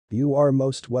You are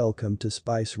most welcome to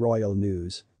Spice Royal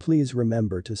News. Please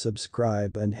remember to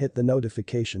subscribe and hit the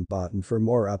notification button for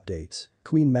more updates.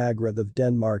 Queen Magrethe of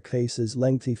Denmark faces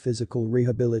lengthy physical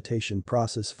rehabilitation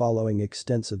process following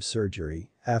extensive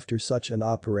surgery. After such an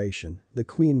operation, the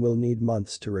Queen will need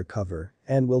months to recover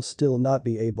and will still not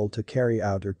be able to carry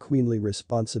out her queenly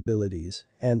responsibilities,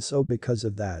 and so because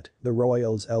of that, the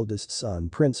royal's eldest son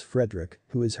Prince Frederick,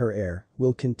 who is her heir,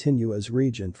 will continue as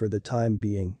regent for the time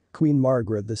being. Queen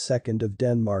Margaret II of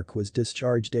Denmark was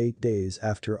discharged 8 days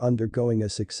after undergoing a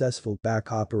successful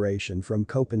back operation from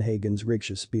Copenhagen's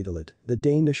Rigshospitalet. The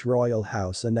Danish royal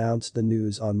house announced the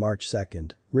news on March 2,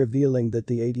 revealing that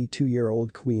the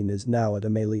 82-year-old queen is now at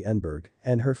Amalienborg,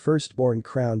 and her firstborn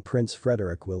crown Prince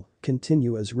Frederick will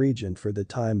continue as regent for the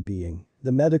time being.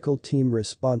 The medical team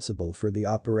responsible for the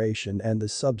operation and the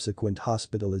subsequent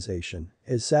hospitalization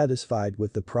is satisfied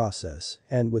with the process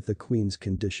and with the Queen's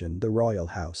condition, the royal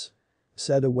house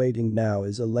said. Awaiting now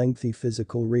is a lengthy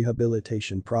physical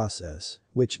rehabilitation process,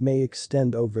 which may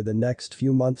extend over the next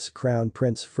few months. Crown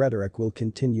Prince Frederick will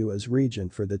continue as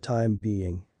regent for the time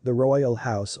being. The royal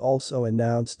house also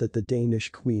announced that the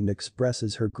Danish queen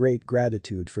expresses her great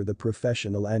gratitude for the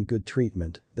professional and good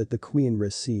treatment that the queen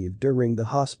received during the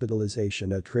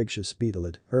hospitalization at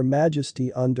Rigshospitalet. Her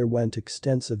Majesty underwent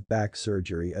extensive back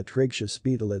surgery at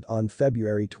Rigshospitalet on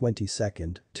February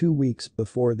 22, 2 weeks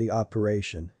before the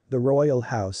operation. The royal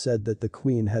house said that the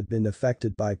queen had been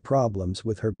affected by problems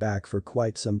with her back for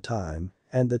quite some time,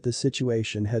 and that the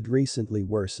situation had recently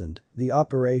worsened. The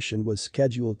operation was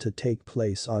scheduled to take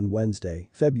place on Wednesday,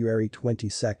 February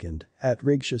 22, at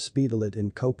Rigshospitalet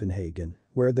in Copenhagen,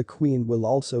 where the Queen will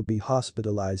also be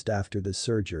hospitalized after the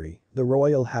surgery. The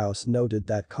royal house noted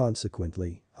that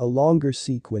consequently, a longer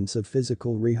sequence of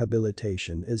physical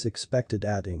rehabilitation is expected,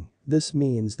 adding, "This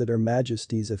means that Her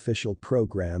Majesty's official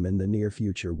program in the near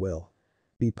future will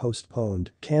be postponed,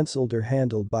 cancelled or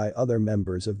handled by other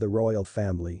members of the royal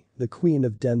family. The Queen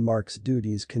of Denmark's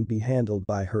duties can be handled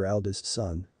by her eldest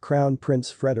son, Crown Prince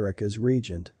Frederick as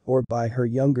regent, or by her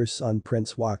younger son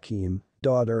Prince Joachim,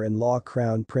 daughter-in-law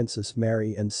Crown Princess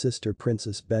Mary and sister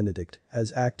Princess Benedict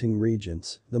as acting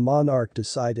regents." The monarch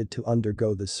decided to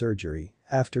undergo the surgery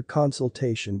after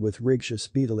consultation with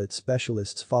Rigshospitalet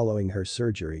specialists following her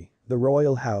surgery. The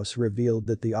royal house revealed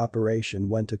that the operation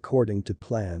went according to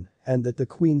plan and that the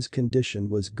Queen's condition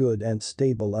was good and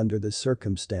stable under the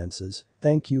circumstances.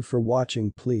 Thank you for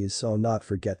watching. Please so not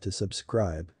forget to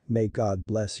subscribe. May God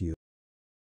bless you.